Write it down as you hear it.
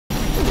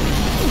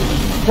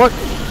What?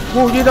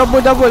 Oh, dia double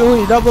jump.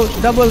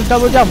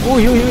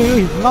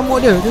 Ui.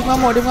 Ngamuk dia. Dia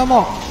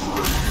ngamuk.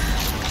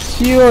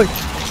 Siut.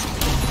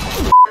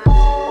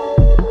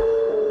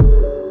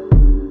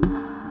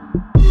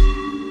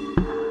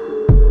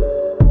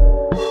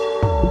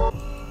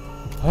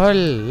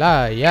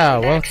 Hola, ya,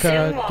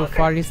 welcome to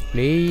Faris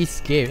Plays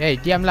Game.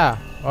 Diamlah.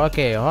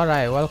 Okay,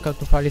 alright, welcome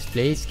to Faris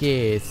Plays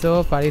Game.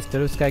 So, Faris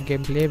teruskan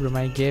gameplay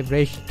bermain game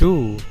Rage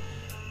 2.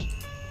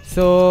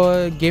 So,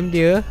 game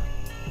dia,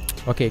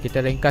 okay, kita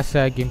ringkas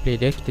gameplay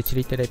dia. Kita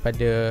cerita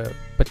daripada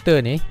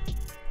peta ni.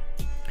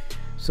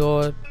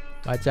 So,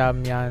 macam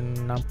yang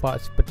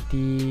nampak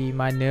seperti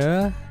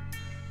mana,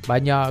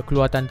 banyak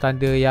keluar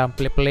tanda-tanda yang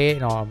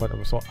pelik-pelik. No,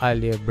 soal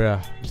dia,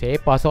 bruh.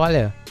 Siapa soal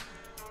dia?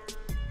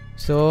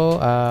 So,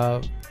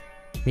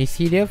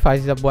 misi dia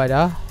Faris dah buat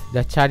dah.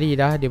 Dah cari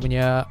dah dia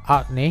punya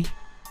arc ni,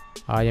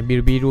 yang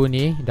biru-biru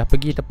ni. Dah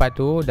pergi tempat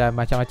tu dan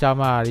macam-macam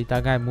lah di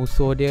tangan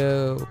musuh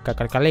dia.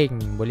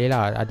 Kaling-kaling boleh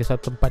lah. Ada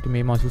satu tempat tu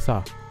memang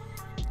susah,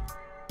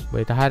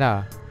 boleh tahan lah.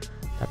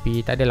 Tapi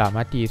tak adalah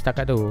mati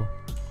setakat tu.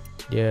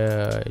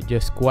 Dia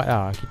just kuat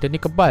lah. Kita ni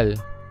kebal.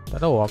 Tak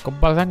tahu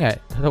kebal sangat.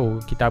 Tak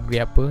tahu kita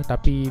upgrade apa,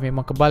 tapi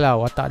memang kebal lah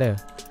watak dia.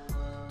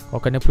 Kalau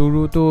kena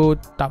peluru tu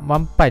tak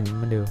mampan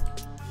benda.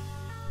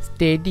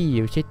 Steady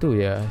macam tu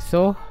je.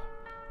 So,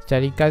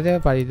 secara ringkas dia,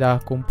 Faris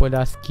dah kumpul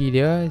dah skill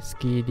dia.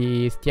 Skill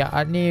di setiap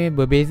art ni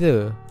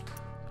berbeza,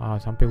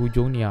 sampai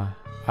hujung ni lah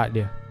art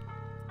dia.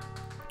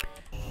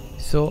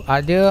 So,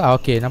 art dia,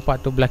 ok,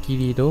 nampak tu belah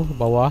kiri tu,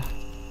 bawah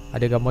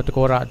ada gambar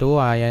tengkorak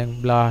tu, yang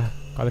belah,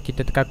 kalau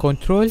kita tekan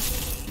control,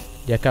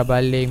 dia akan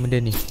baling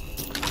benda ni.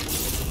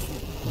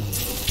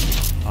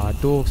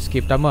 Tu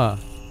skill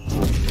pertama.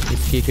 Ini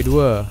skill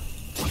kedua.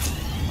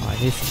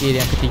 Ini skill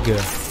yang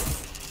ketiga.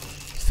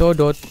 So,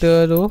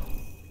 Doctor tu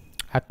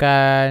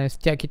akan,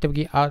 setiap kita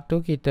pergi art tu,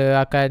 kita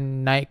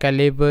akan naikkan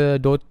level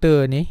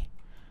Doctor ni.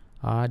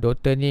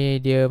 Doctor ni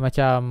dia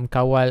macam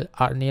kawal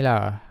art ni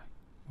lah.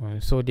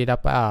 So, dia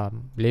dapat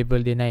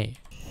level dia naik.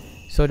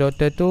 So,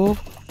 Doctor tu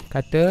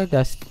kata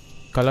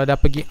kalau dah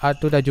pergi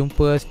art tu, dah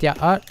jumpa setiap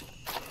art,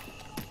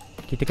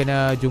 kita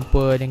kena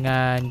jumpa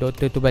dengan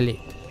Doctor tu balik.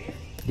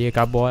 Dia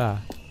kabur lah.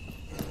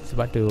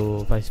 Sebab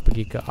tu Faris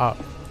pergi ke art.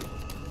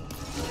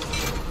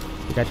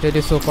 Dia kata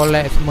dia suruh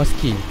collect semua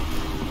skill.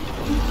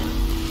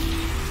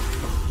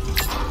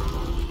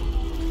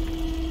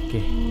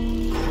 Okay,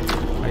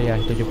 mari lah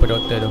kita jumpa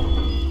Doktor tu.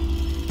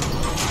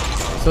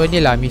 So,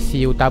 inilah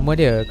misi utama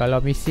dia.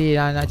 Kalau misi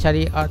nak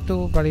cari art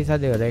tu, Faris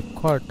ada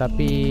rekod,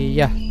 tapi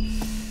ya,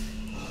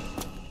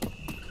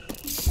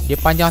 dia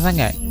panjang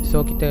sangat.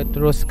 So, kita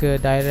terus ke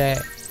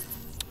direct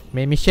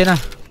main mission lah.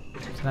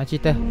 Senang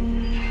cerita.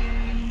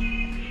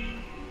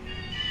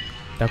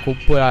 Dah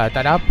kumpul lah,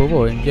 tak ada apa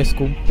pun, just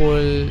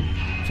kumpul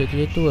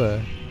macam tu lah.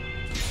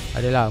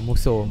 Adalah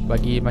musuh,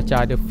 bagi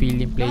macam ada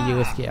feeling player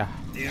sikit lah.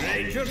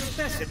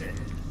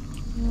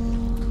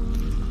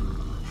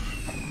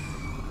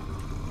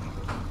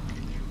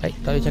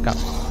 Tak boleh cakap.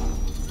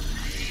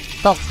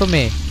 Talk to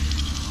me.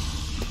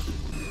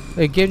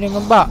 Game ni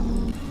ngembak.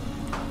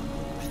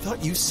 I thought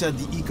you said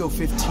the Eco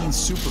 15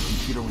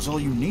 supercomputer was all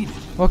you needed.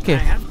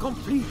 Okay,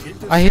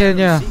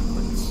 akhirnya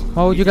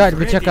mau juga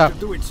bercakap.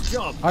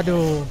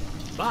 Aduh.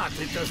 But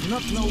it does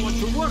not know what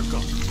to work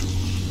on.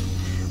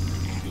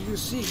 You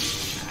see,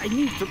 I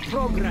need to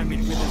program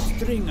it with a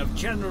string of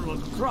General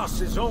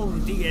Cross's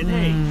own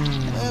DNA.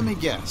 Let me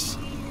guess.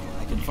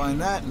 I can find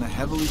that in a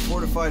heavily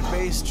fortified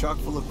base chock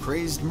full of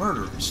crazed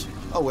murderers.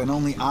 Oh, and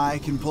only I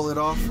can pull it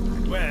off?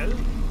 Well,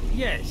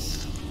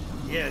 yes.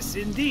 Yes,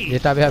 indeed.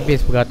 Dia tak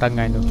habis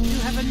peratangan tu. You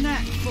have a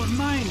knack for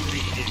mind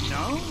reading,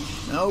 no?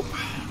 Nope.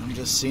 I'm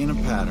just seeing a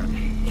pattern.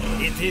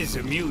 It is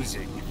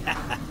amusing.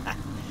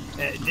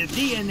 The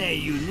DNA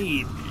you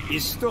need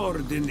is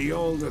stored in the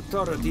old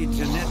Authority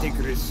Genetic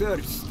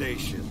Research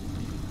Station,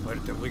 where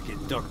the wicked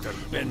Dr.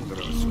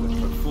 Bendros would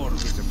perform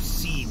his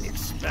obscene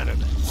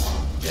experiments.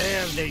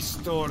 There they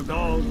stored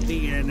all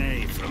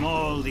DNA from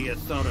all the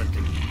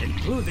Authority,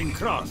 including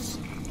Cross.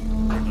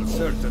 They will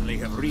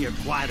certainly have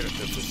reacquired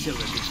the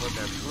facility for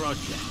their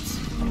projects.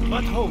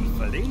 But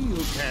hopefully you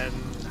can,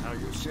 how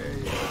you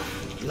say,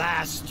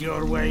 blast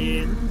your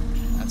way in.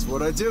 That's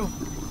what I do.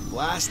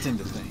 Blast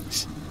into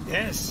things.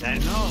 Yes, I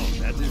know.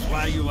 That is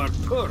why you are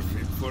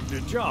perfect for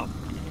the job.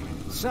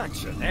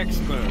 Such an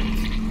expert.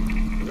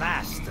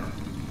 Blaster.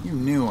 You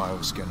knew I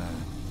was gonna...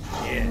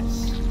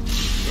 Yes.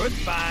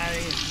 Goodbye.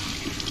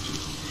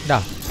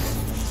 Dah.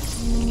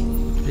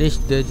 Reach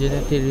the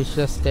genetic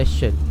research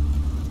station.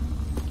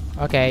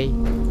 Okay.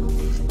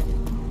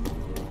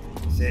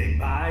 Say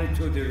bye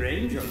to the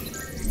ranger.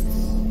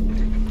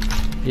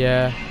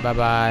 Yeah,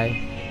 bye-bye.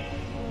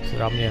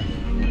 Seramnya.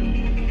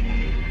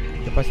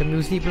 Lepas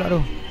muzik pula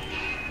tu.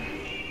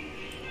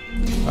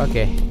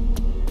 Okay.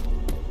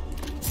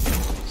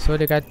 So,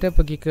 dia kata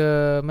pergi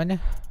ke mana?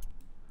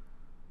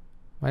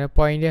 Mana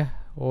point dia?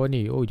 Oh,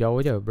 ni. Oh, jauh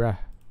je, brah.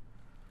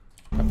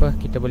 Apa?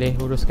 Kita boleh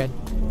uruskan.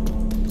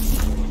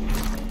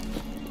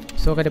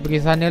 So, kena pergi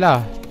sana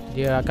lah.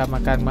 Dia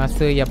akan makan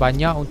masa yang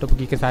banyak untuk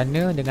pergi ke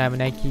sana dengan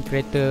menaiki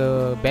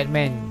kereta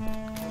Batman.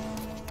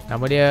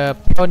 Nama dia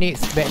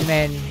Phoenix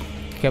Batman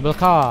Cable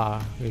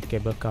Car.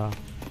 Cable car.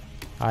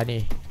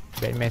 Ni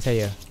Batman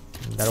saya.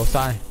 Dah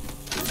rosak ni.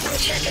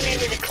 Checking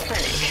into the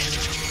clinic.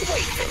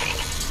 Wait for me.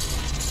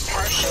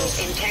 Partial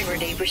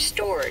integrity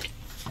restored.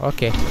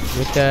 Okay,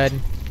 return.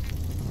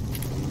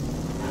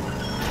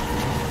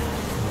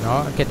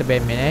 No, kereta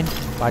Batman kan.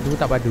 Padu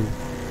tak padu.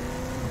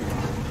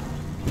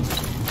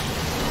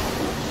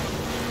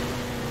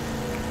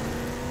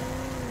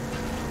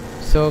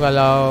 So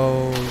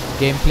kalau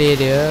gameplay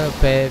dia,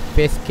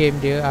 face cam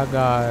dia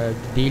agak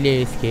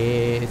delay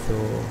sikit. So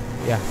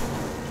ya,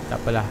 tak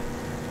apalah.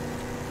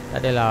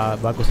 Tak adalah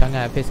bagus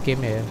sangat face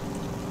cam dia.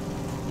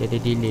 Dia ada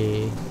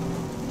delay.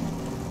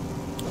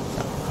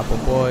 Apa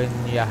pun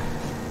ya,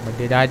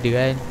 benda dah ada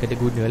kan, kena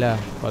gunalah.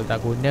 Kalau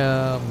tak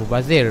guna,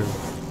 mubazir.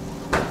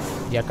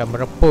 Dia akan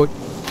mereput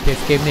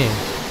face cam ni.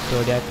 So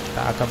dia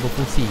tak akan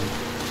berfungsi.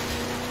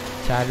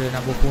 Cara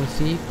nak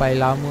berfungsi, file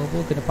lama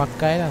pun kena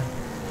pakai lah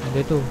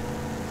benda tu.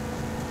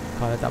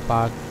 Kalau tak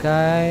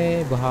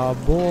pakai,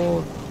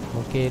 berhabuk,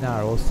 mungkin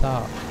nak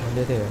rosak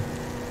benda tu.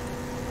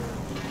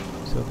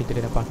 So kita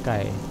kena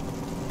pakai.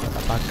 Kalau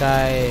tak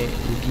pakai,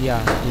 rugi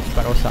lah, dia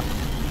cepat rosak.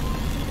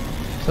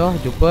 So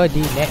jumpa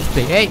di next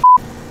play. Hey!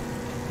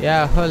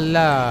 Ya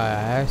hola,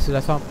 sudah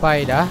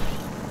sampai dah.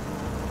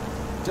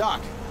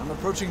 Doc, I'm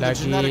approaching the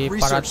Lagi genetic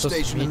research 400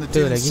 station in the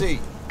meter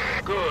DNC.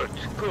 Good,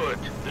 good.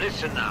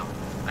 Listen now.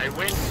 I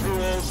went through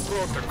all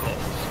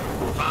protocols.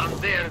 Found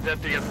there that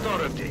the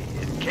Authority,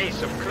 in case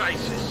of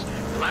crisis,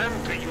 plan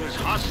to use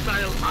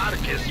hostile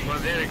Archists for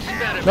their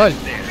experiments Lol.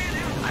 there.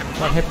 I'm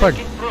What not happened?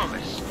 making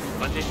promise,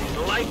 but it is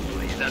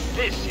likely that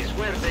this is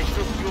where they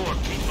took your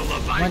people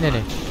of Mana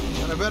ni?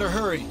 And I better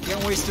hurry. Can't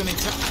waste any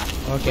time.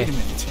 Okay. Wait a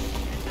minute.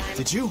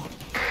 Did you?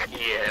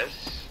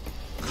 Yes.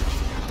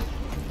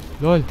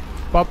 Lol,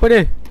 apa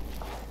ni?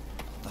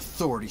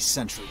 Authority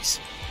sentries.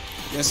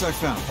 Yes, I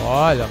found.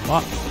 Oh,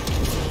 alamak.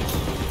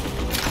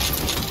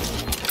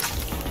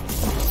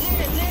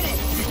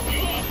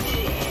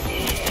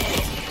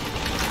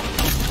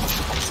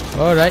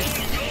 Alright.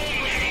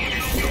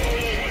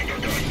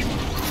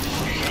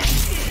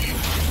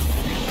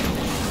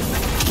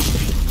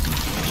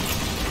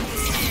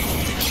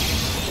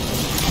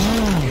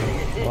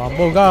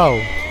 Mampu kau.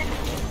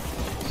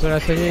 So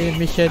rasanya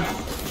mission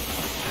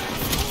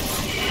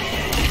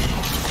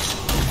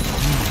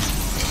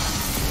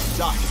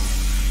Doc,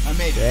 I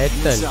made it.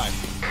 Battle. Inside.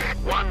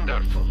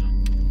 Wonderful.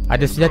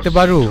 ada senjata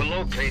baru.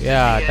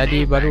 Ya,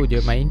 tadi baru je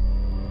main.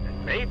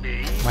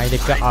 Maybe Main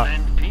dekat I Ark.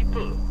 land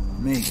people.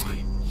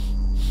 Maybe.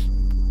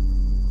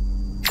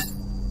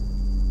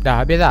 Dah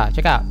habis tak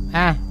cakap?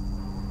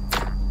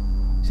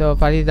 So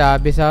Faris dah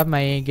habis lah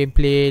main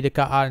gameplay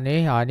dekat Ark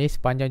ni. Ni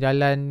sepanjang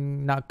jalan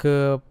nak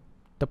ke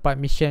tempat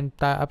mission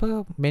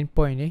apa main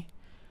point ni.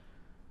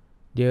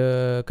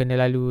 Dia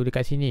kena lalu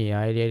dekat sini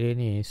area-area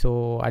ni.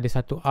 So ada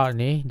satu Ark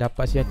ni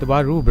dapat senjata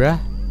baru brah.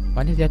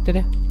 Mana senjata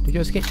dia?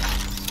 Tunjuk sikit.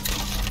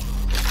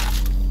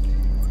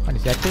 Mana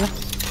senjata lah?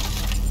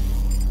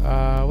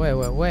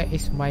 Where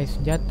is my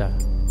senjata?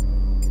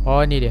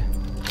 Oh ni dia.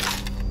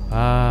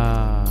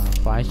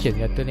 Function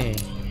senjata ni.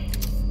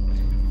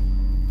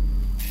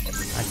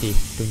 Nanti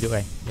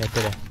tunjukkan senjata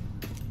dia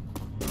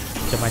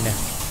macam mana.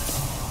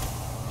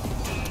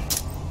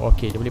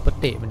 Okey, dia boleh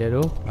petik benda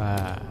tu.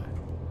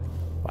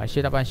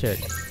 Function tak function?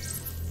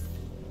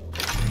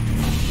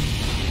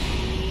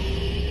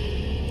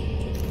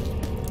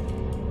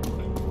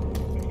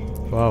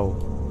 Wow.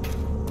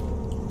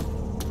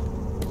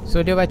 So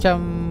dia macam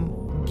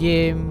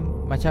game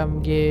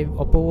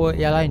open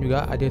world yang lain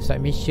juga. Ada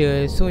side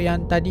mission. So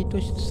yang tadi tu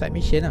side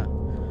mission lah,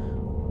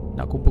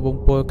 nak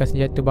kumpul-kumpulkan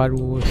senjata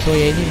baru. So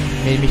yang ini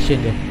main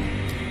mission dia.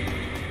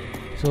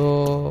 So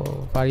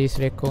Faris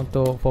reka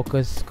untuk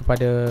fokus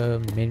kepada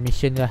main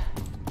mission lah.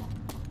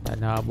 Tak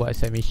nak buat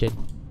side mission.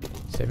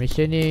 Side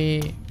mission ni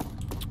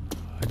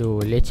aduh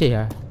leceh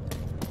lah.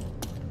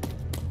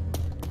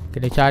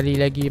 Kena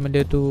cari lagi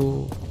benda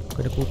tu,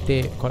 kena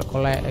kutip,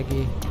 collect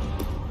lagi.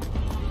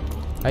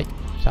 Hai,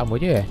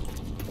 sama je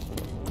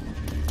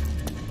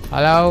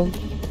Halo.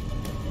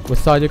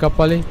 Besar je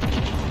kapal ni.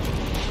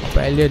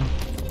 Kapal alien.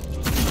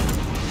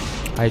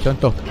 Hai,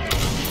 contoh.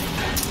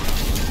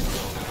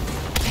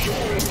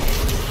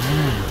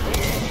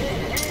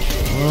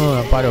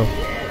 Nampak tu.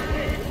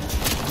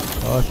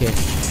 Okey.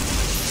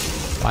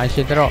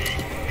 Function teruk.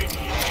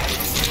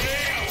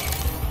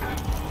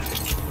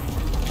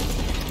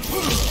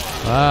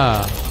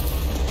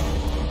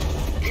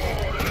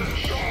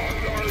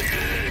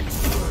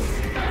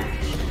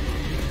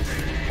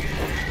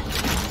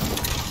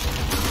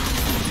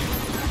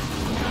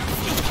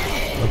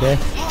 Okay.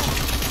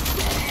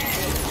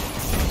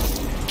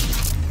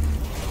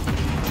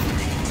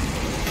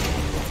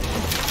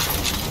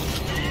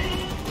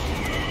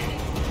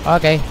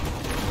 Okay.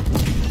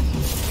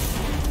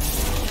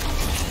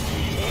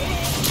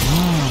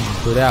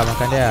 Tu dia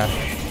makan dia.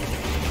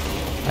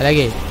 Ada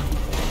lagi.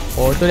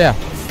 Oh tu dia.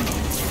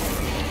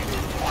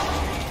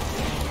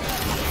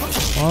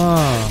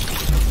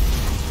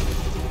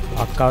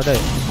 Akal tu.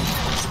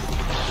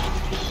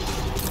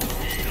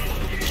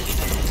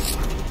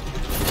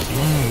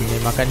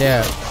 makan dia.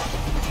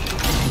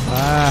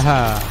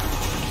 Aha.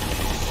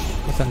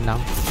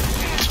 Senang.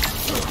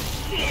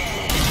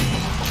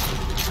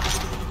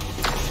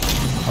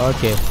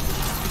 Okay.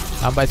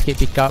 Lambat sikit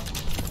pick up.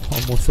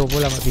 Oh, musuh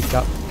pun lambat pick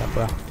up. Tak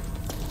apa.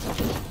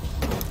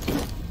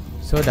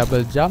 So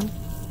double jump.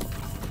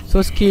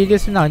 So skill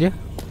dia senang je.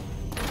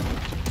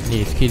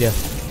 Ni skill dia.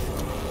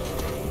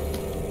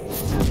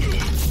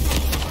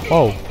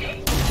 Oh,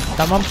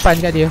 tak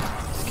mampan kat dia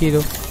skill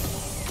tu.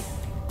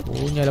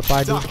 Punya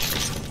lepas tu. Doc,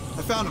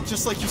 I found him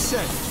just like you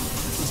said.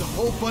 There's a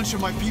whole bunch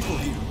of my people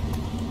here.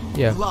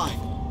 Ya. You lied.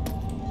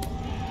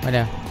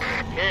 Mana?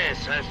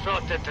 Yes, I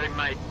thought that they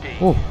might be.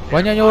 Oh,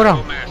 banyaknya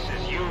orang. Biomass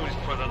is used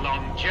for the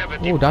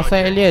longevity Oh, dasar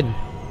project. alien.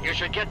 You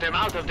should get them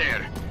out of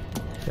there.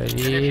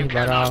 Jadi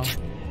barang.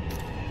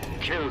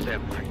 Kill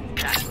them like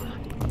cattle.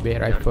 Ambil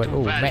They're rifle. too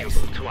Oh, max.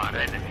 valuable to our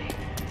enemy.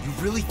 You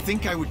really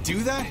think I would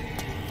do that?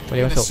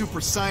 Boleh Being a masuk.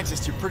 super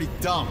scientist, you're pretty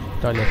dumb.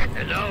 Tak boleh.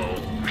 Hello?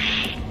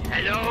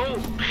 Hello?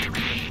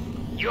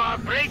 You are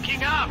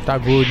breaking up.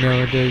 Tak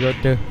guna dia,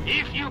 doktor.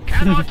 If you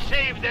cannot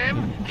save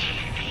them,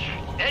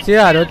 then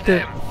Siap, kill doktor.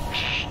 them.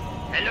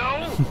 Hello?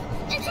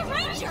 It's a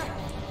ranger!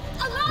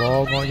 Alive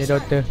Bongoknya ranger!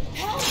 doktor.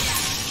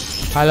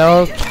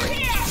 Halo.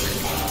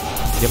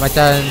 Dia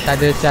macam tak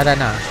ada siaran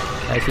lah.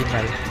 Tak ada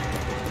signal.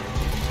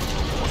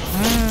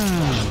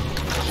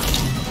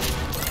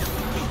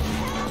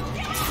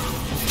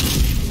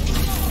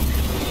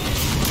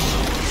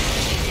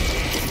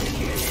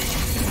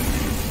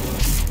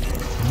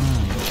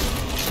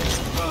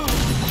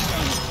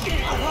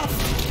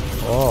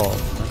 Oh,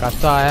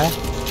 kasar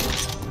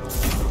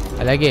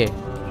Ada lagi?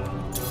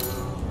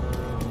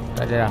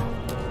 Tak ada dah.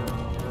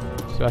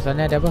 Sebelah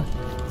sana ada apa?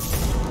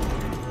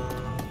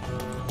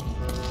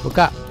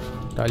 Buka.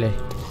 Tak boleh.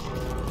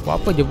 Buat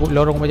apa je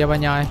lorong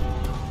banyak-banyak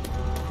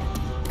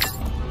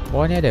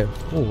Bawah ni ada?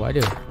 Oh,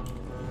 ada.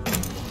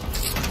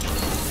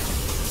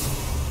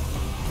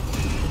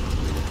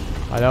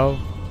 Hello,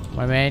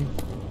 my man.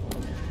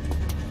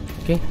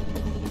 Okay.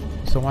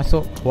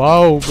 Masuk.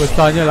 Wow,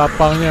 besarnya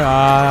lapangnya.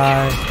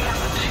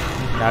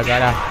 Dah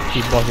agak dah.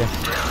 Team boss dia.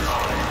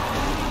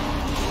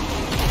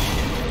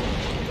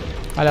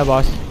 Halo,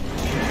 bos.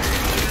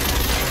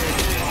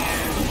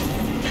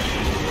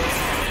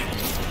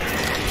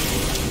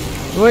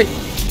 Woi.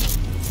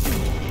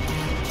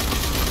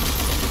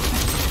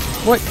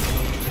 Woi.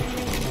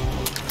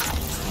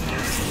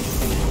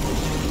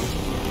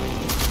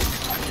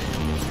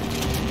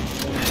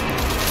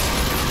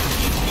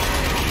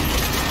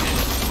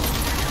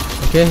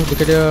 Okay, dia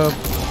kena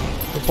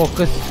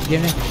fokus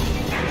game ni.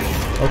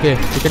 Okay,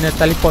 dia kena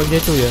teleport macam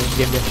tu je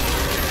game dia.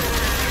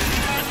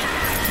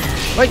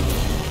 Woi.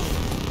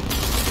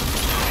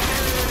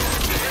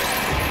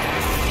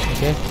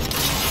 Okay.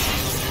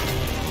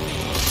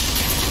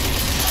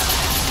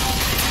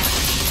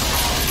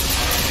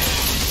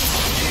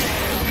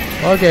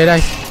 Okay,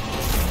 nice.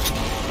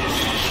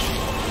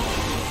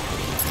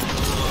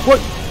 Woi.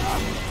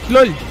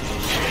 LOL.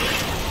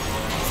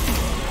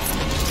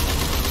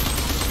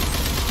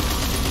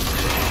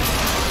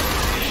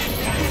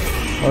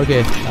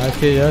 Okay,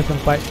 akhir ya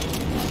sempat.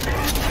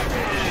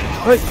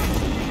 Oi.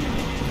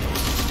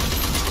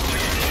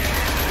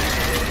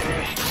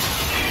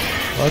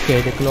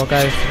 Okay, dia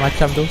keluarkan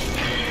semacam tu.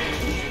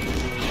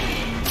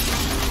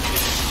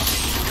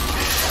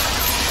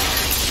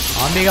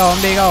 Ambil kau.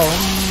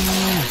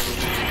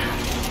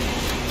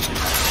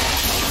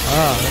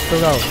 Betul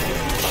kau.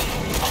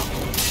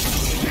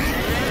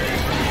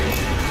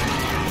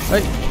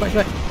 Oi,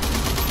 cepat.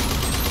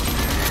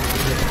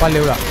 Kepala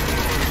pula.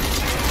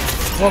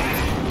 Walk.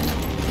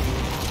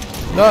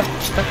 Dah.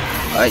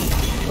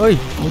 Oi,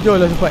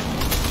 muncul lah cepat.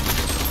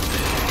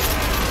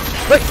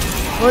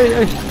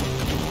 Oi.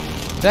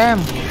 Damn.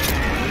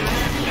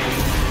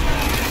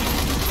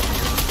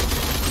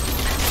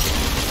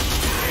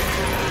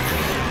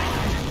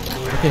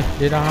 Okay,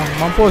 dia dah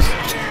mampus.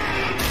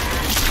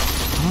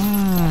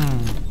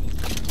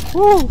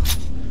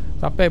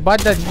 Sampai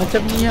badan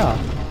macam ni lah.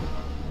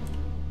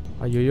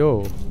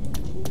 Ayoyo.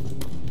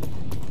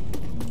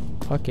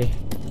 Okay,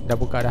 dah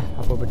buka dah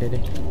apa benda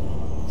ni.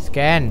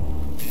 Scan.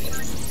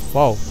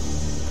 Wow.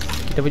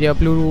 Kita punya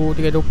peluru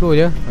 320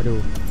 je.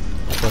 Aduh.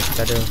 Apa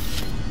kita ada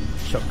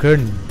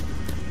shotgun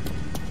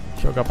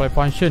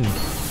function.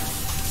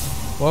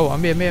 Wow,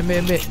 ambil.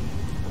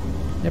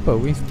 Ni apa?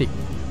 Wing stick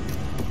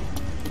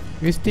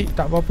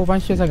tak berapa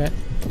function sangat.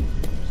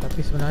 Tapi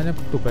sebenarnya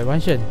tu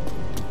function.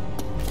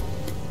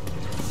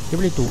 Dia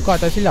boleh tukar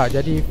tak silap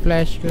jadi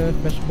flash ke,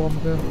 flash bomb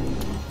ke.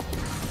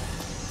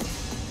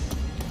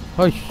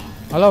 Hush.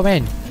 Hello,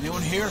 man.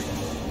 Anyone here?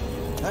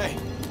 Hey,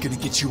 gonna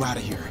get you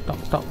out of here.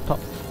 Stop.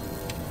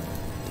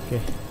 Okay.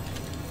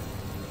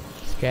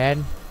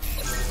 Scan.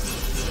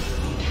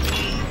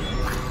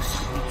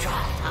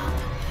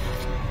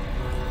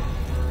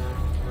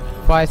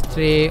 Price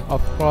tree,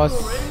 of course.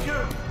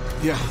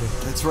 Yeah,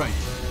 that's right.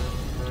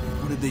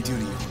 What did they do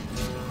to you?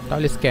 Tak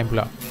boleh scan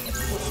pula.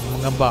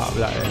 Mengembak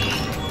pula.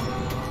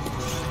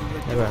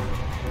 Apa?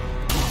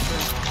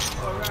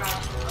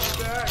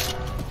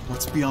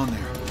 What's beyond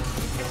there?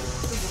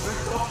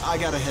 I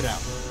gotta head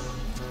out.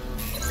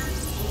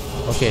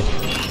 Okay,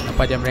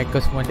 nampak je mereka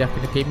semua dah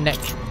kena kidnap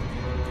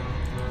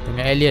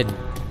dengan alien.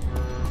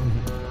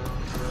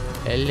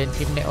 Alien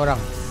kidnap orang.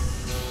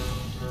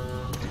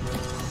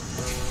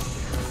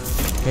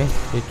 Okay,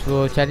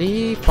 kita cari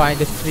find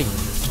the string.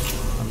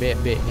 Ambil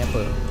ni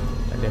apa?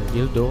 Tak ada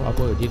dildo,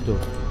 apa dildo?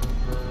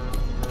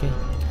 Okay.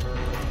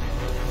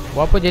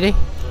 Buat apa je ni?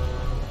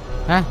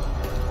 Ha?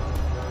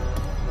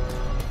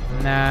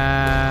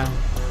 Nah.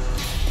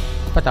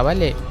 Apa tak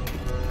balik?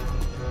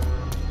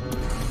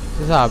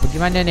 Susah, pergi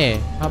mana ni?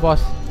 Ha bos.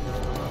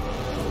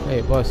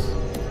 Hey bos.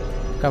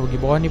 Kan pergi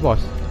bawah ni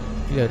bos.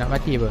 Gila nak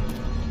mati apa?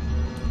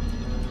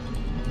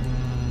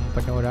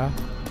 Penuh dah.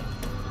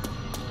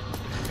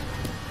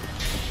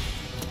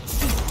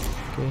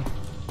 Okay.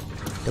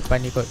 Depan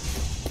ni kot.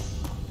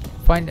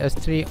 Find a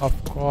string of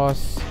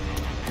course.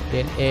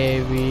 Then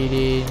A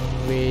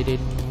within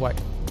what?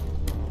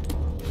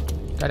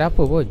 Tak ada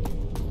apa pun.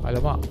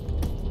 Alamak.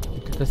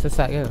 Kita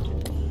tersesat ke?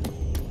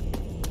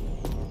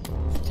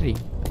 String.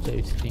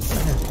 Cari string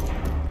mana?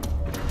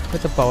 Ke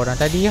tempat orang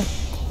tadi lah.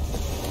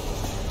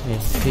 Ni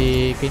si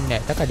kidnap.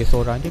 Takkan ada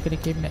seorang je kena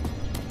kidnap.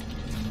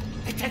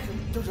 I take him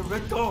to the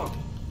red door.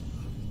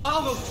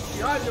 Almost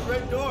behind the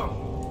red door.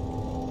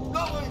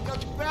 No one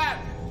comes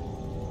back.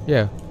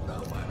 Ya.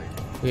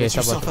 Okay, Get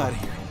yourself sabar. out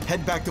of here.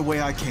 Head back the way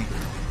I came.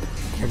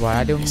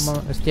 Sabar, ada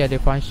mesti ada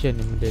function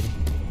ni benda ni.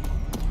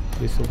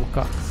 Dia suruh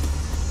buka.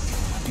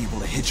 Be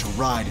able to hitch a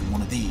ride in one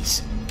of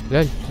these.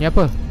 Lol, ni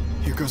apa?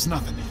 Here goes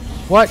nothing.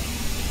 What?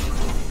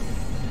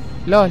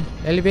 Lol,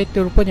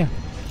 elevator rupanya.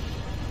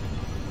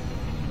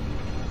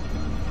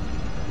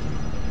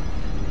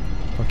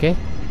 Okay.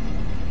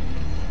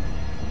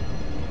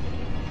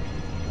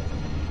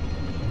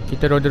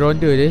 Kita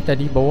ronda-ronda je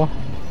tadi bawah.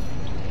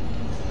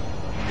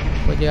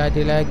 Apa dia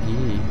ada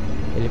lagi?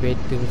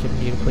 Elevator macam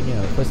ni rupanya.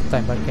 First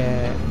time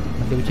pakai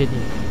benda macam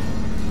ni.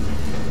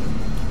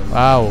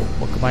 Wow,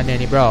 mau ke mana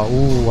ni bro?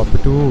 Apa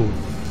tu?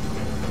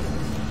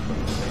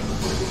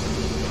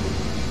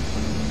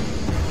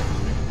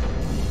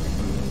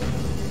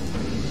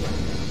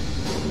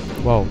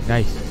 Wow,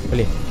 nice.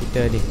 Boleh.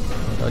 Kita ni.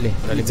 Tak boleh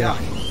Hey, gerak. Doc,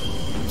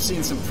 I'm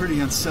seeing some pretty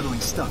unsettling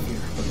stuff here.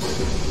 I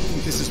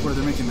think this is where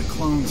they're making the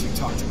clones you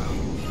talked about.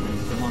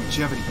 The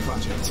longevity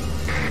project.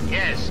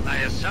 Yes, my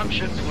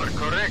assumptions were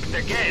correct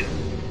again.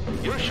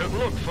 You should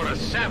look for a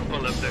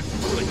sample of the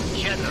good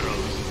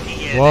general's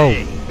DNA Wow.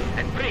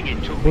 and bring it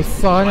to me so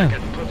Besar I ni.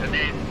 can put an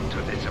end to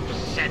this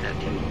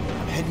obscenity.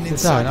 I'm heading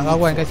Susah inside. nak to look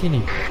lawan for kat it. sini.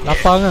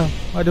 Lapar ke?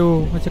 Aduh,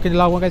 macam kena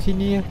lawan kat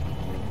sini je.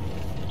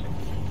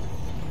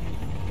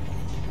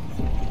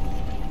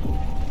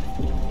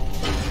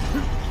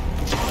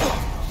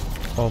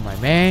 Oh my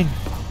man.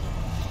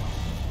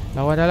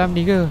 Lawan dalam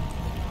ni ke?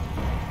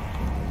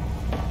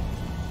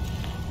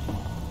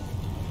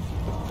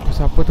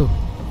 Siapa tu?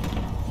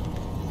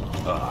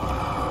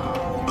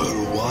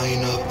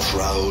 Erwina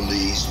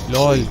Crowley's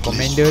Lol,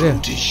 commander dia.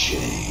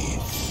 protege.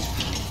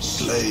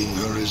 Slaying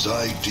her as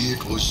I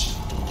did was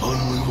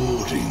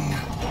unrewarding.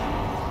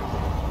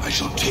 I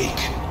shall take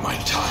my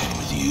time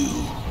with you.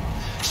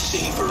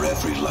 Savor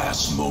every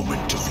last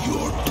moment of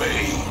your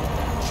pain.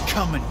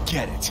 Come and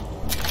get it.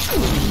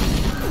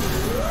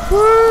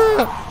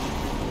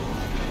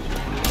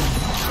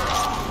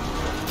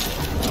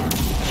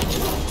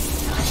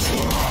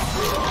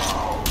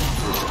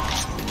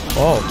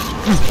 Oh.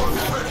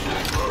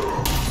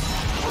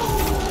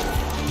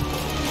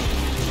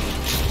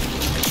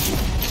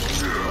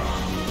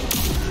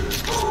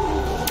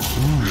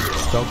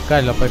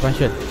 Shotgun lah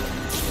function.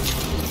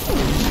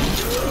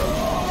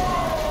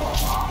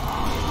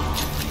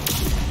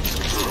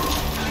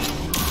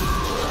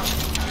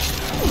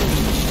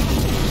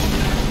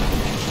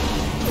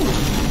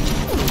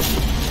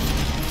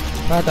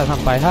 Tak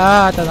sampai.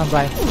 Tak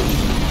sampai.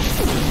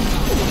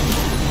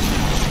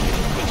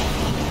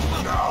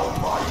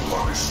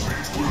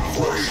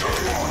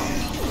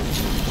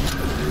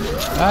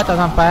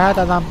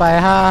 Tak sampai.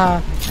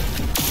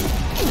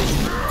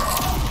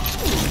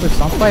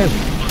 Sampai.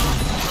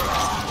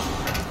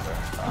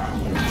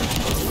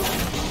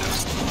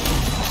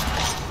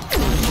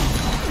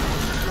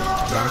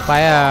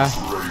 Sampai lah.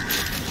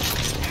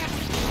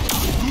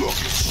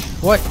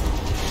 What?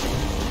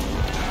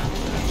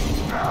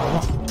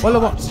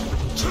 Alamak.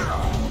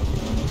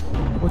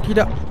 Oh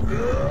tidak.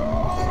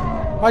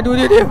 Aduh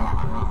dia.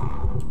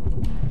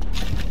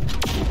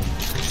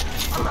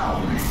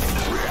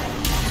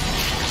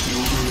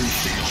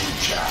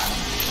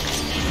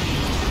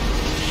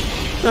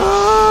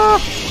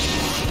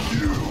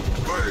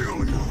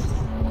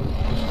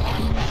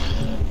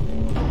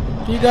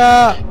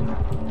 Tidak.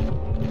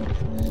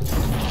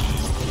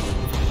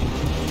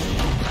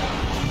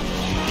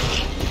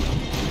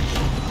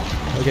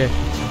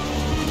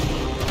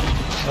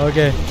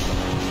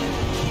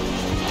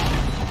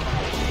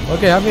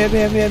 Okay, ambil.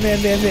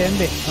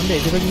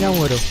 Dia bagi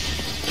nyawa tu.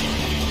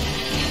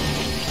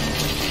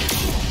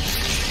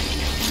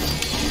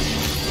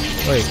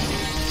 Oi.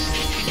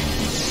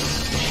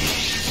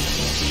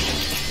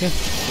 Okay.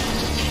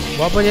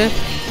 Buat apa je?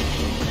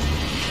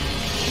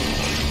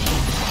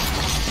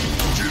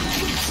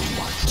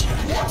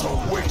 What a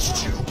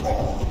waste you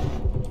are.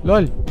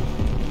 Lol.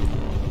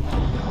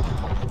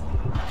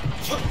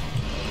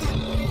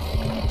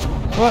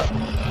 What?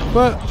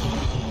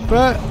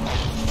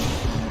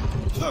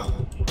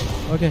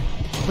 Okay.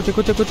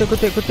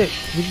 Kutip.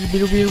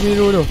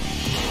 Biru tu.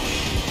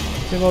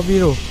 Tengok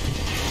biru.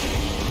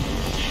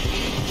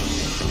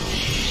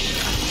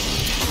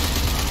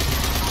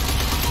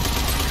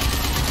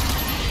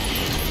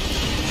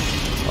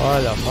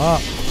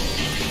 Alamak.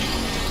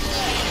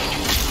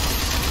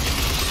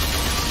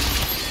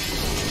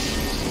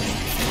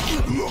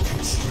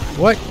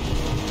 What?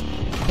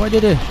 What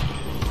dia dia?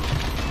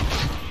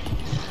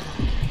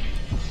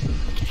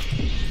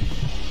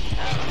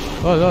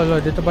 Oh,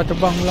 dia terbang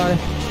pula ni.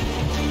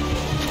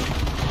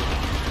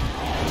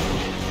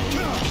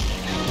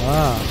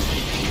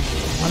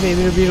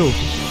 Ambil biru.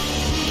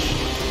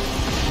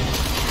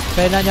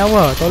 Saya nak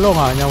nyawa, tolong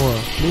nyawa.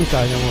 Please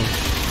nyawa.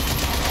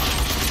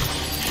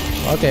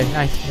 Okay,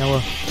 nice, nyawa.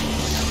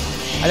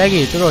 Ada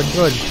lagi, turun.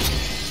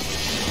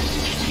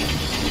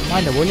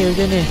 Mana boleh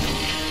macam ni?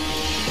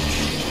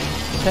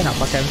 Saya nak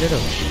pakai macam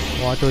tu.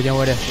 Wah, tu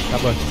nyawa dia. Tak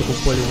apa, kita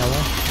kumpul dia nyawa.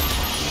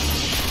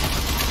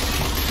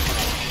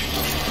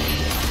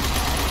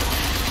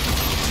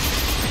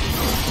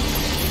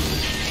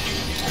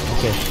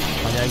 Okay,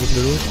 banyak lagi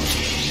peluru.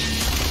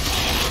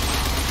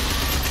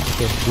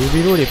 Okay,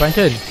 biru ni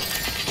function.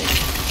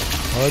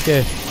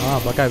 Okay,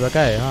 pakai.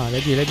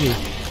 Lagi.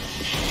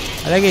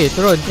 Lagi,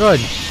 turun.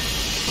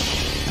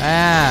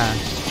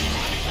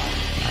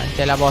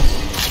 Nanti lah bos.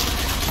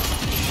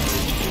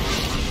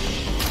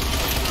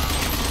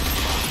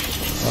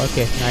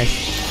 Okay, nice.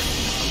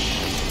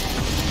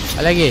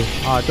 Lagi.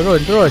 Turun.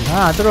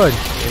 Terima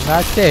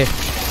kasih.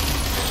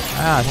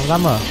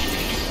 Sama-sama.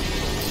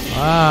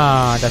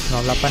 Dah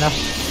 98 dah.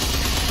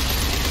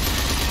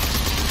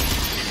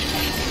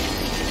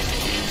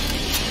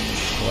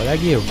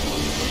 Lagi tu.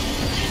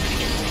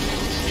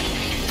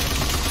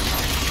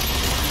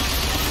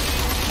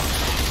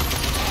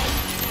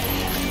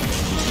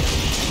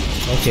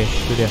 Okay,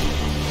 tu dia.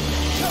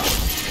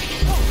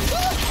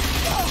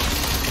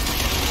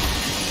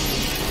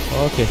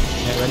 Okay,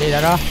 naik balik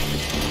darah.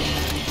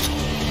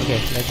 Okay,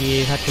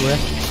 lagi satu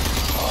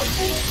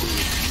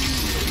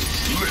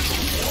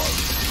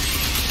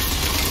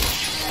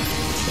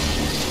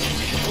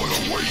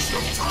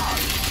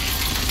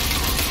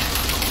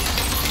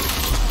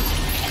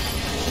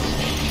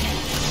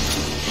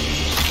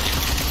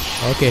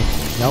Okay,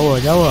 nyawa.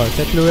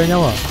 Saya keluar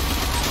nyawa.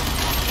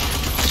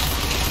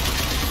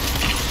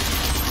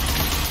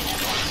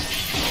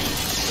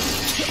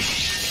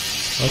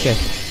 Okay.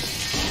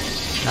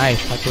 Nice,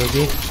 satu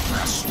lagi.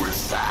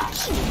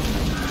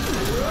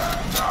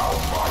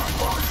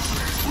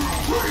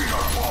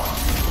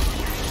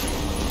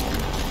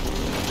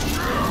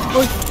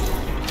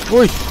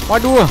 Oi,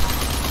 waduh.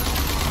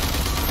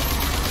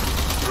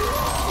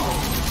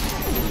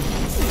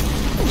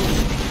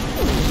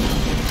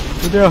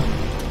 Sudah.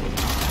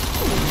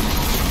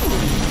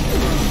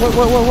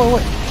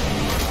 Wait.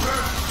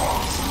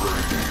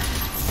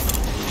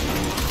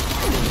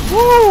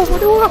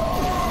 Waduh.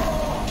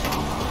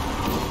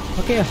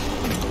 Okay lah.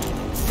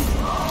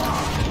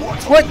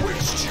 What?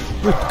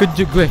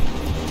 Kejut gue.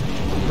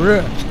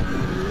 Bruh.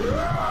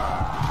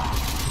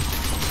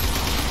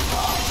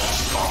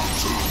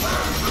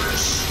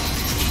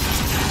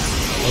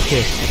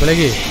 Okay, apa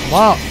lagi?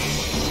 Mak.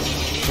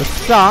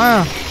 Besar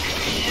lah.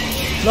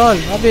 Lol,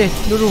 habis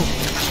dulu.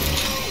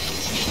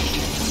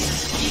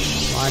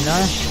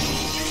 Mana?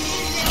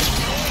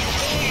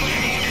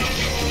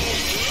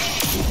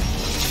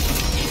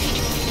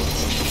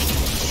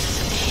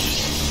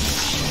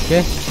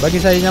 Okay, bagi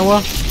saya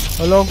nyawa.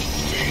 Tolong.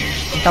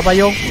 Minta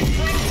payung.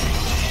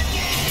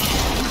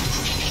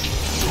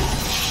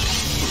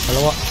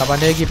 Kalau awak tak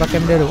pandai lagi pakai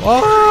benda tu.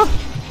 Oh!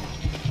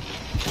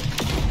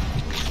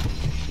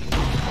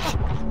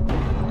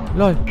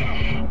 Lol.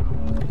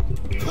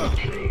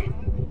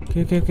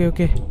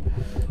 Okay.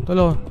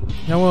 Tolong.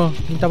 Nyawa.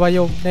 Minta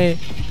payung. Naik.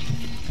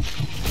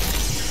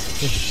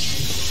 Okay.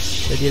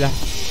 Jadilah.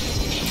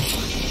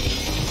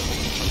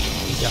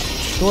 Sekejap.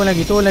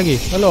 Turun lagi.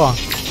 Tolong.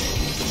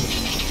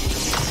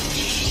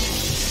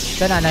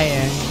 Saya nak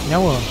naik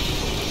nyawa.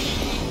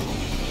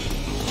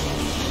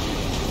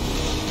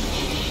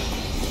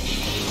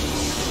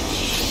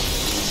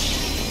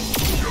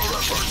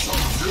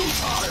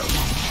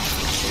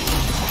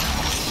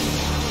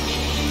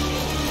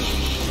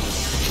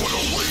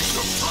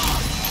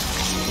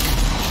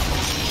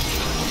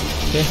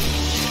 Okay.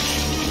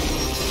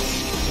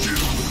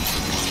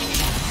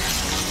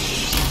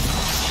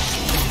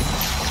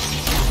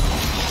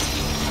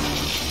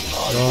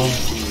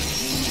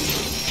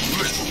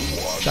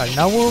 Tak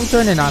nyawa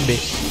macam mana nak ambil?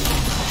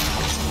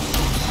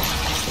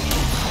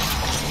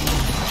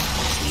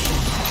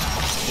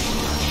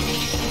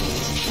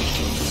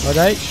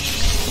 Alright.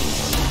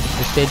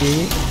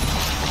 Steady.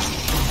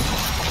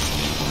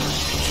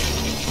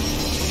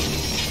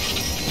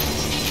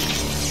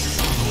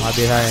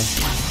 Habis lah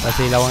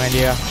kasih lawangan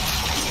dia.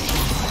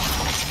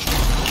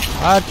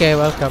 Okay,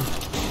 welcome.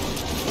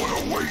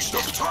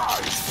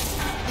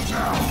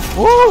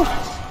 Woo!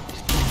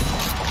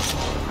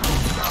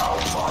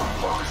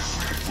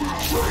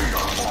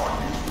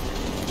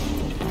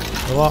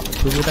 Bawa,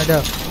 tunggu tak ada.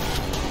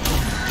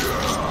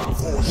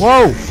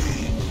 Wow!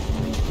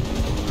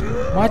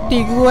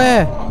 Mati gue.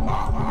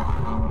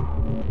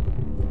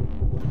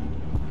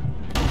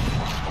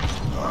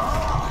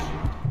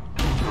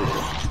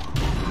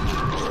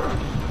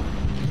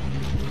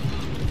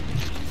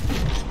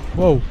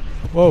 Wow,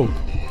 wow.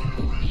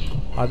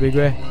 Habis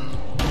gue.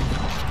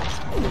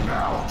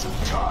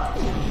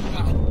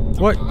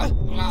 What?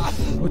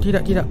 Oh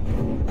tidak, tidak.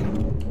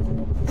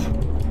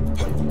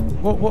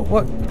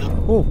 What?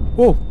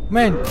 Oh,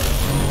 man.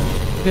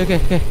 Okay.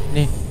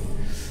 Ni.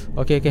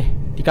 Okay.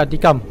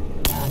 Tikam.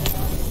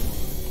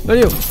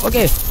 Lalu,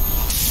 okay.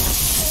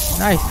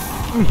 Nice.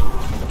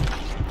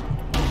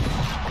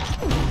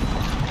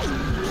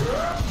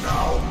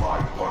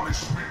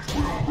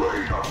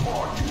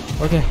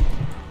 Okay.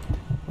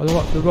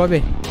 Alamak, tunggu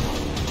habis.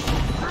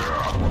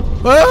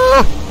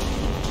 Ah!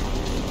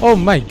 Oh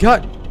my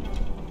god.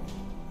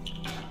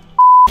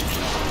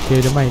 Okay,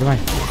 damai.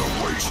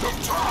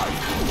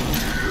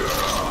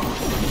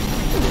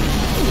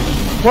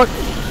 What?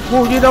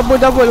 Oh, dia double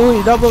jump.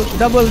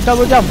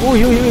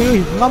 Ui.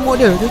 Ngamuk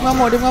dia. Dia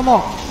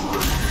ngamuk.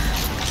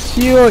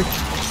 Siut.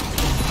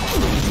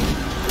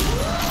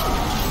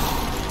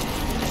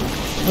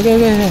 Okay.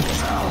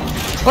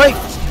 Oi.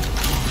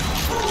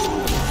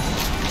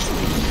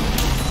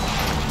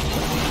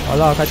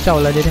 Alah, kacau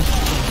lah dia ni.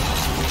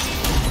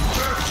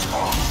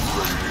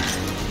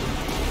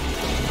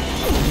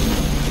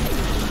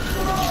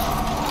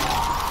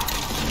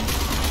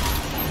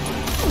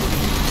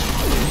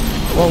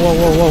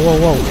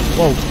 Wow.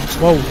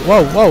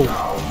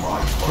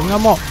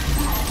 Mengamuk.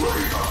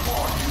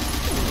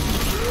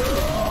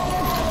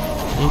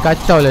 Ni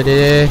kacau lah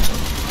dia.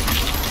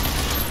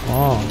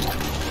 Oh.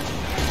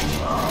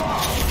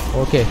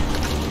 Okay.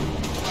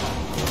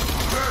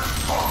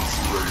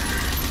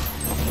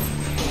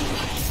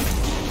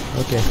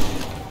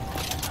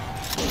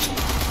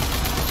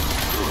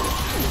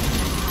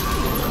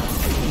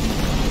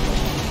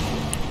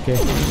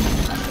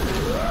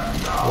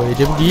 Oh,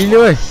 dia gila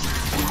weh.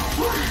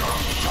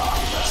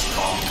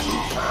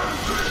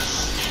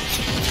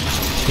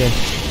 Okay.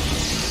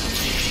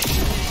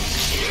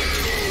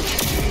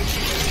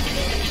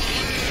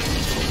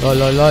 Lol.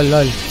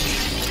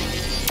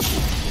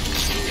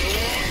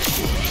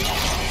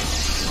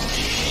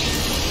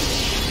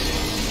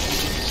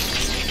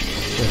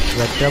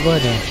 Buat apa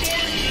ni?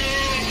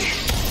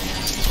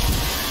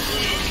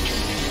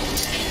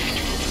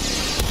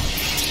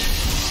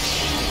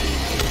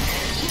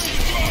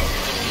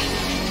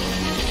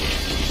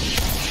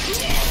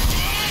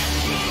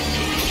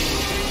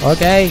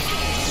 Okay.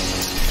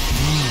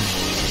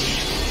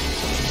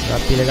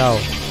 Rapi lah kau.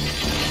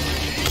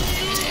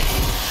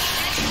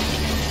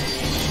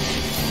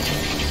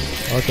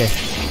 Okay.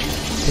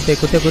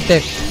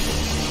 Kutip.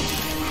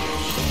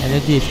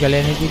 Energi, segala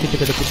energi kita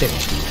kena kutip.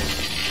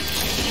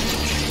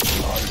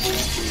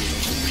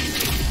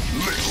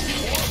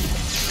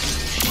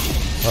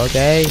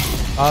 Okay.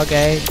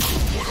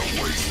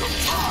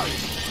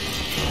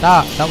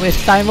 Tak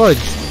waste time pun.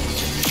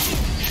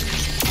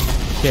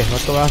 Okay,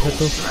 waktu lah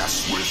satu.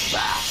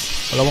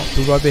 Kalau mau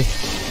tunggu habis.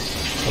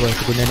 Apa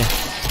yang guna ni?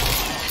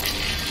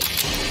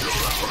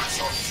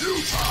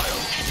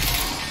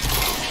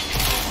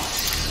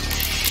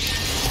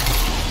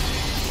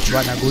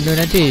 Buat nak guna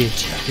nanti.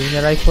 Dia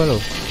punya rifle tu.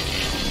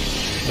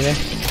 Okay.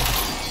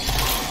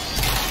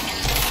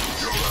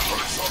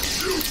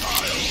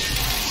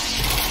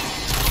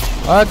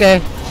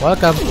 Okay,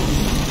 welcome.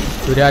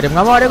 Sudah ada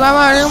mengamuk. Dia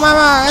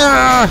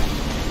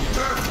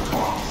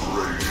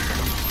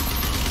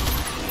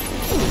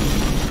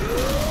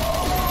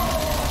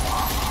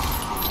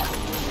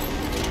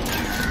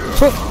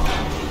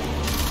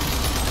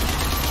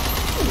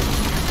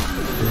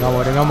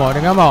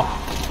ngamuk.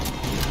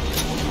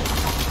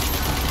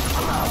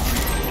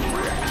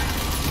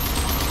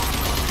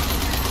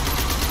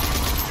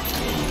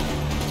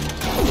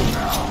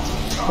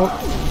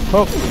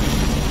 Hop.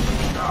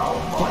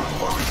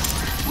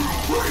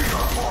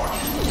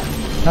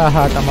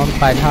 Haha, tak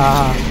mempat.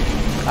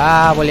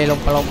 Boleh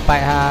lompat.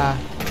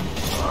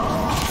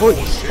 Oi,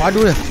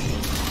 padu dia.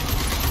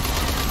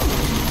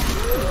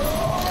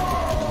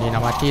 Ni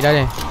nak mati dah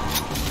ni.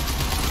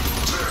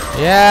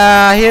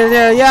 Yeah, heal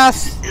dia.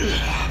 Yes.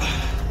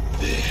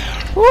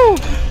 Woo.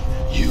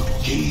 You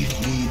gave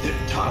me the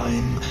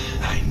time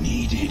I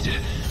needed,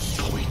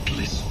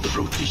 pointless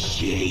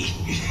protege.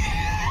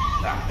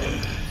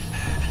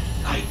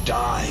 I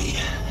die.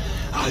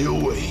 I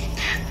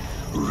awake.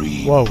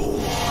 Reborn.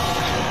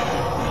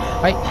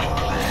 Baik.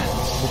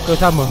 Buka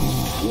sama.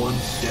 One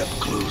step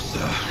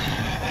closer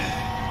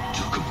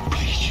to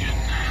completion.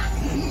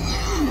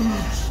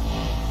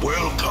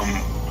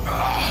 Welcome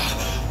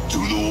to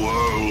the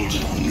world,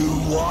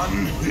 new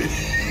one.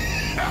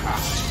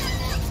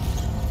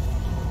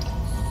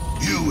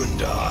 You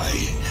and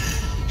I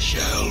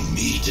shall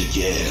meet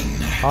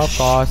again. Of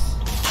course.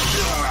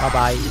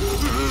 Bye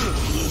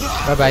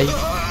bye.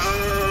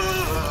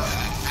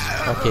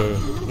 Okay,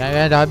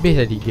 ingat dah habis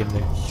tadi game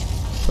dia.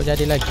 Kau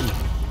jadi lagi.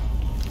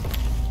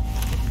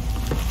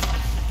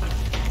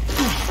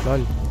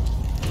 Lol.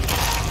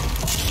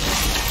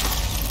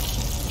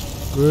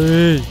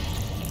 Wait.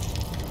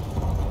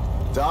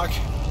 Doc,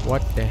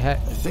 What the heck?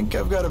 I think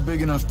I've got a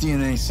big enough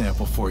DNA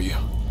sample for you.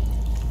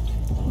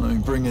 Let me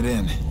bring it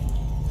in.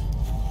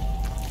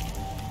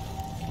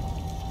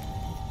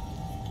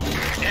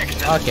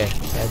 Okay,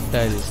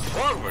 settle.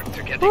 Forward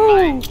to getting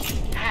my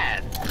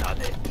hands on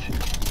it.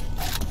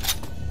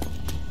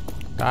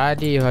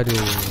 Tadi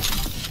aduh.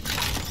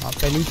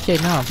 Sampai licin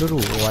lah peluru.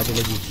 Oh, ada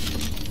lagi.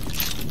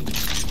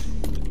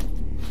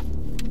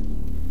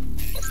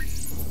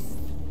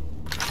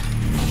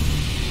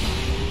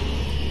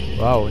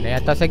 Wow, naik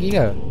atas lagi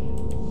ke?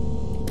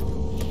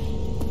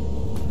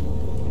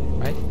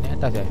 Baik, naik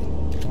atas eh?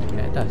 Oh,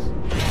 naik atas.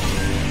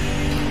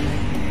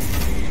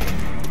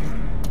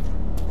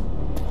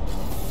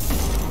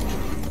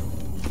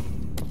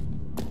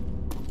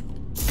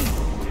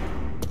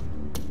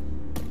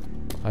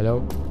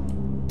 Halo?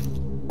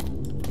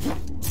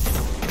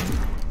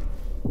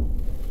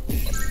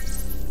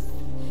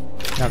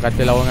 Nak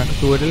kata lawan dengan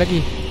ketua ada lagi.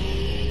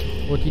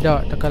 Oh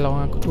tidak, takkan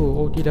lawan dengan ketua.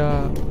 Oh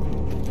tidak.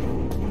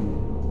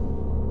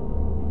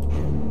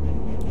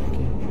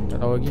 Okay, tak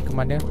tahu lagi ke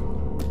mana.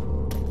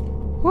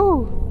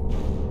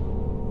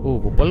 Oh,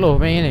 berpeluh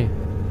main ni.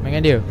 Main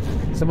dengan dia.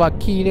 Sebab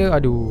key dia,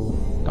 aduh,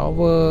 tak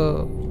apa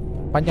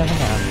panjang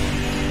sangat lah.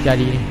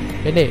 Jari ni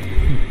pendek.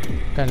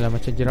 Kanlah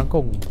macam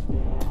jerangkung.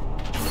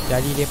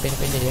 Jari dia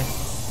pendek-pendek je.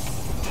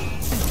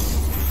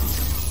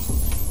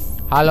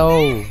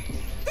 Halo.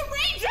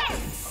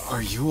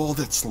 Are you all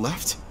that's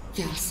left?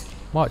 Yes.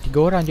 Mak, 3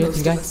 orang je Most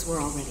tinggal. of us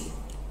were already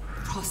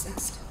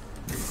processed,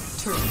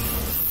 turned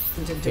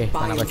into Okay,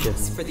 tak nak baca.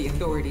 biomass for the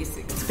authorities'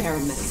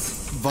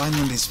 experiments.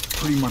 Vineland is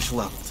pretty much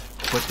leveled,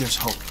 but there's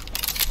hope.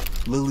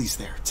 Lily's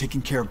there, taking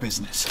care of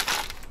business.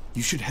 You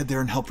should head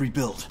there and help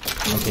rebuild.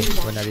 Okay,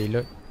 kau nak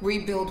reload.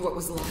 Rebuild what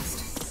was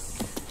lost.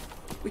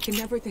 We can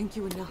never thank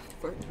you enough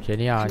for. Macam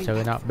ni lah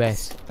cara nak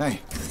best. Hey,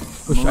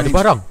 Ush, I'm a ada ranger.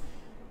 barang.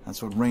 That's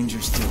what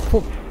rangers do.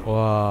 Pup.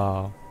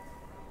 Wow.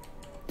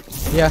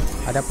 Ya,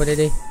 ada apa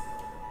dia?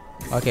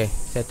 Okay,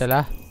 settle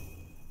lah.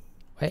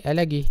 Baik, ada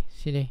lagi.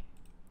 Sini.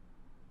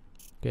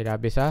 Okay, dah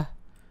habis lah.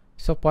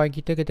 So, point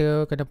kita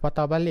kena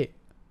patah balik.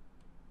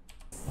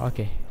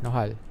 Okay, no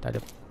hal. Tak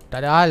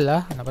ada hal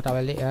lah nak patah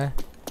balik lah.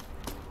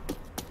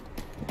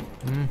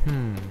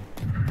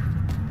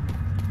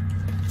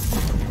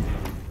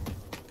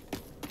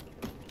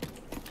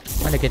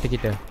 Mana kereta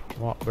kita?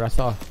 Wah,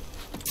 berasa lah.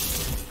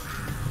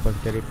 Apa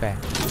kita repair?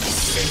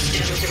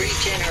 Systems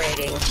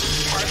regenerating.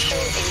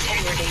 Partial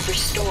integrity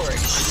restored.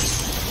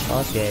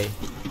 Okay.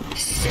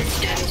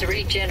 Systems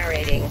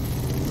regenerating.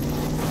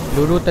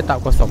 Peluru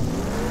tetap kosong.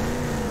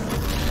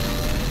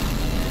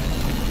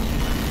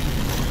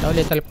 Tak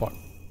boleh teleport.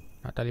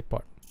 Nak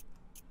teleport.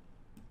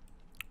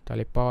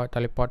 Teleport.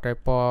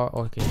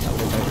 Okay, tak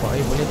boleh teleport.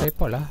 Boleh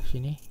teleport lah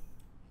sini.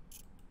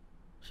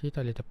 Sini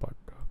tak boleh teleport.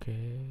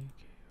 Okay.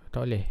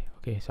 Tak boleh.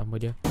 Okay, sama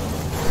je.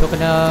 So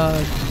kena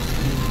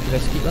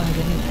skip lah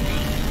macam ni.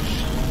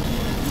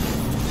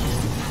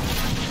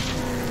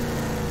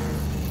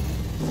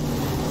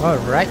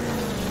 Alright.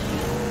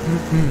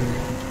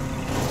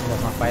 Dah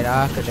sampai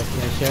dah ke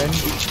destination.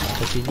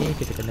 Ke sini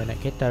kita kena naik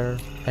kereta.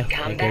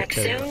 Come naik back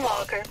kereta. soon,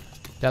 Walker.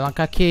 Jalan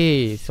kaki.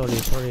 Sorry.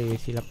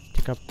 Silap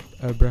cakap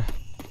bruh.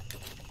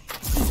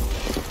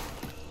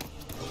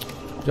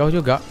 Jauh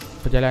juga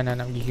perjalanan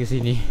nak pergi ke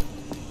sini.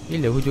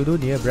 Gila hujung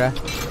dunia bruh.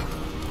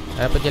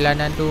 Dalam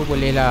perjalanan tu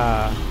boleh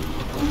lah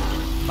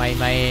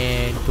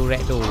main-main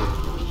turret tu.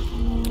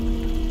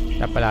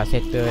 Dapatlah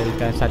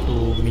settlekan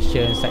satu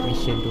mission, side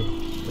mission tu.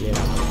 Boleh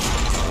lah.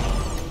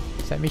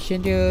 Side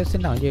mission dia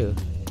senang je.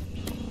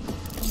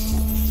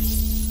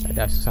 Tak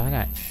ada susah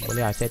sangat.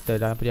 Boleh lah settle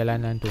dalam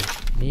perjalanan tu.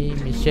 Ni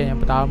mission yang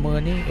pertama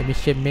ni,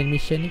 main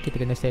mission ni kita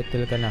kena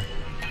settlekan lah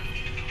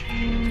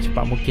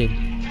cepat mungkin.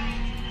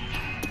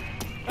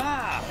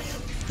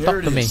 There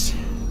Talk to it me. is.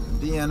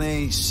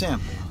 DNA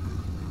sample.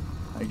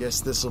 I guess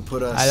this will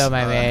put us Hello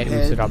my man.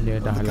 ahead Seram dia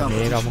dah of the lah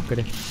company. merah muka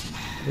dia.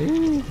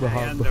 I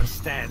Bahaya.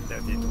 understand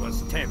that it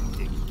was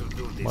tempting to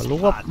do this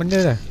Maluap part, benda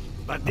dah.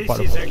 but this Nampak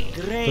is dah. a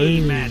grey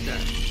Hey. matter.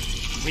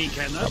 We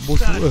cannot Tak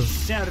busuk start ke?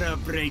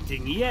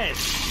 celebrating yet.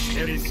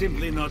 There is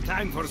simply no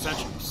time for such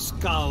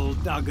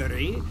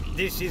skullduggery.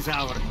 This is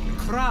our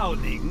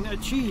crowning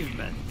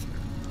achievement.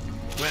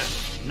 Well,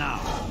 now,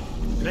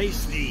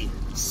 place the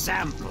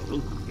sample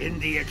in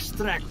the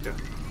extractor.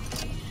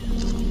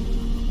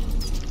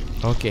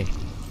 Okay.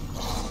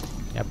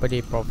 Apa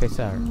dia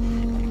profesor?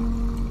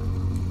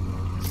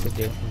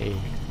 Sedih ni.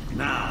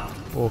 Now,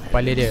 Oh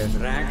kepala dia.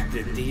 extract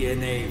the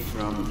DNA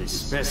from the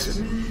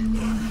specimen.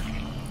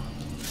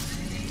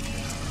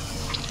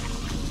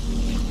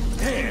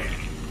 There!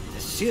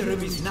 The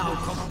serum is now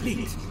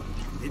complete.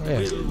 It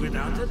Yeah. will,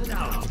 without a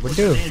doubt, put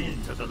Benda. an end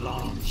to the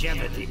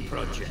longevity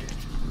project.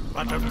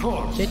 But of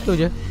course, Macam tu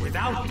je.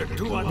 without the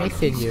two other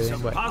Mesin je pieces yang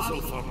of buat.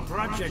 puzzle for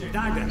Project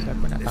Dagger,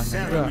 Siapa nak the tangan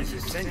serum juga. is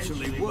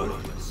essentially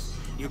worthless.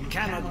 You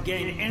cannot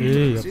gain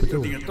entrance into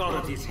the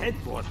authorities'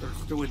 headquarters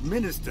to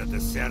administer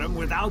the serum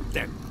without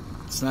them.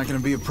 It's not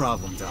gonna be a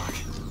problem, Doc.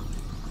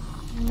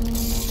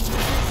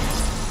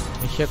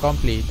 Mission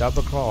complete.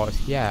 Double cross.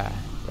 Yeah.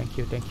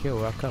 Thank you.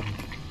 Welcome.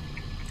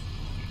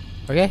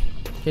 Okay.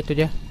 Itu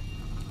je.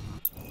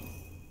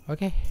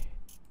 Okay.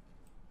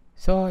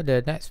 So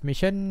the next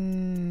mission.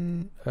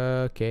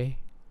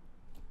 Okay.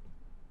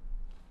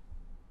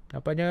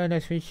 Nampaknya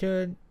next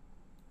mission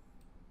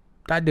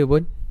tak ada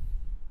pun.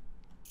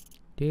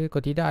 Dia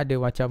kalau tidak ada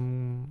macam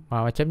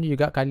macam ni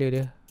juga color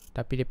dia,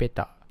 tapi dia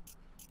petak.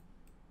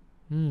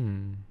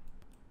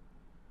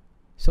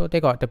 So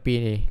tengok tepi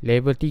ni,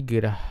 level 3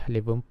 dah,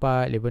 level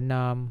 4, level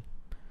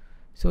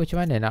 6. So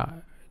macam mana nak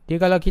dia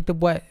kalau kita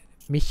buat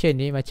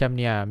mission ni macam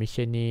ni lah.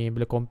 Mission ni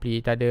boleh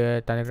complete, tak ada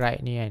tanda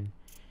right ni kan.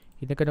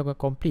 Kita kena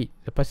complete.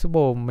 Lepas tu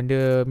baru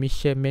benda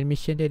mission, main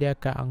mission dia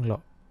akan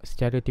unlock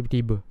secara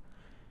tiba-tiba,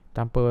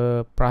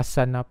 tanpa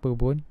perasan apa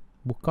pun.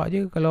 Buka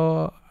je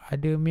kalau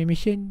ada main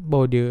mission,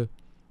 baru dia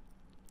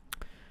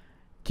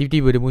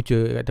tiba-tiba dia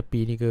muncul kat tepi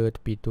ni ke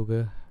tepi tu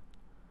ke.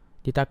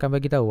 Dia tak akan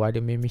bagi tahu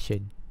ada main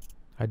mission.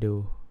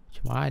 Aduh,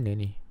 macam mana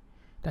ni?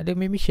 Tak ada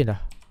main mission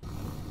dah.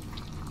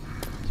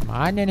 Macam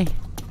mana ni?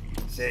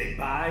 Say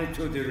bye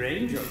to the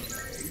ranger.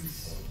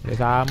 Dia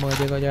sama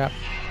je kau jap.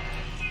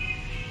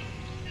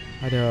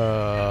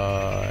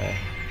 Aduh.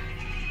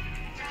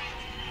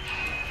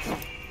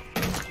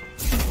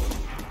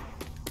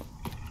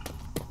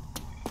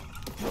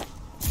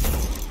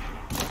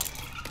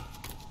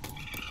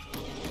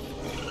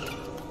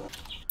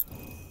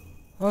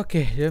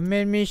 Okay, the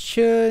main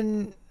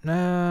mission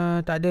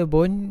tak ada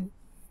pun.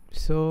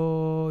 So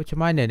macam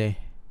mana ni?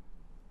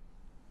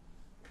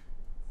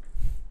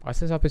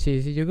 Rasa sampai sini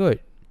je kot.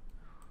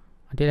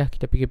 Nantilah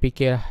kita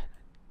fikir-fikir lah.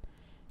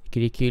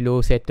 Fikir-fikir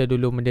dulu, settle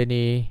dulu benda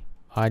ni.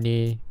 Ni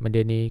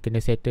benda ni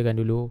kena settlekan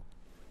dulu.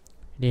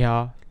 Ni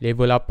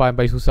level 8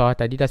 paling susah.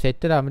 Tadi dah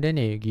settle lah benda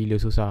ni. Gila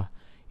susah.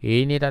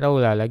 Ini tak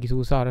tahulah, lagi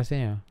susah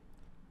rasanya.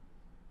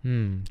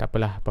 Tak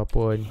apalah,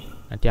 apapun.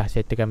 Nanti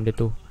settlekan benda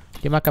tu.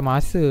 Dia makan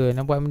masa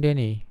nak buat benda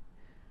ni.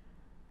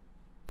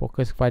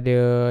 Fokus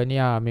kepada ni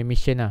main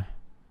mission lah.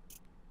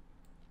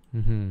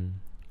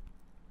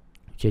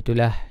 Macam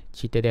itulah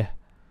cerita dia.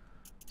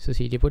 So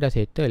CD pun dah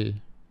settle.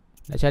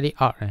 Nak cari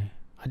art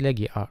ada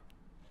lagi art.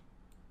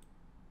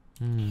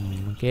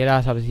 Okay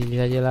lah, sampai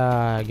sini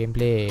sajalah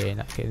gameplay.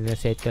 Nak kena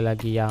settle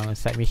lagi yang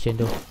side mission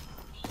tu.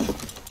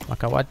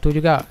 Makan waktu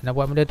juga nak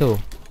buat benda tu.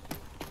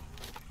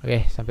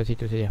 Okay, sampai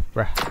situ saja.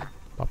 Brah.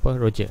 Apa-apa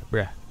Roger.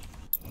 Brah.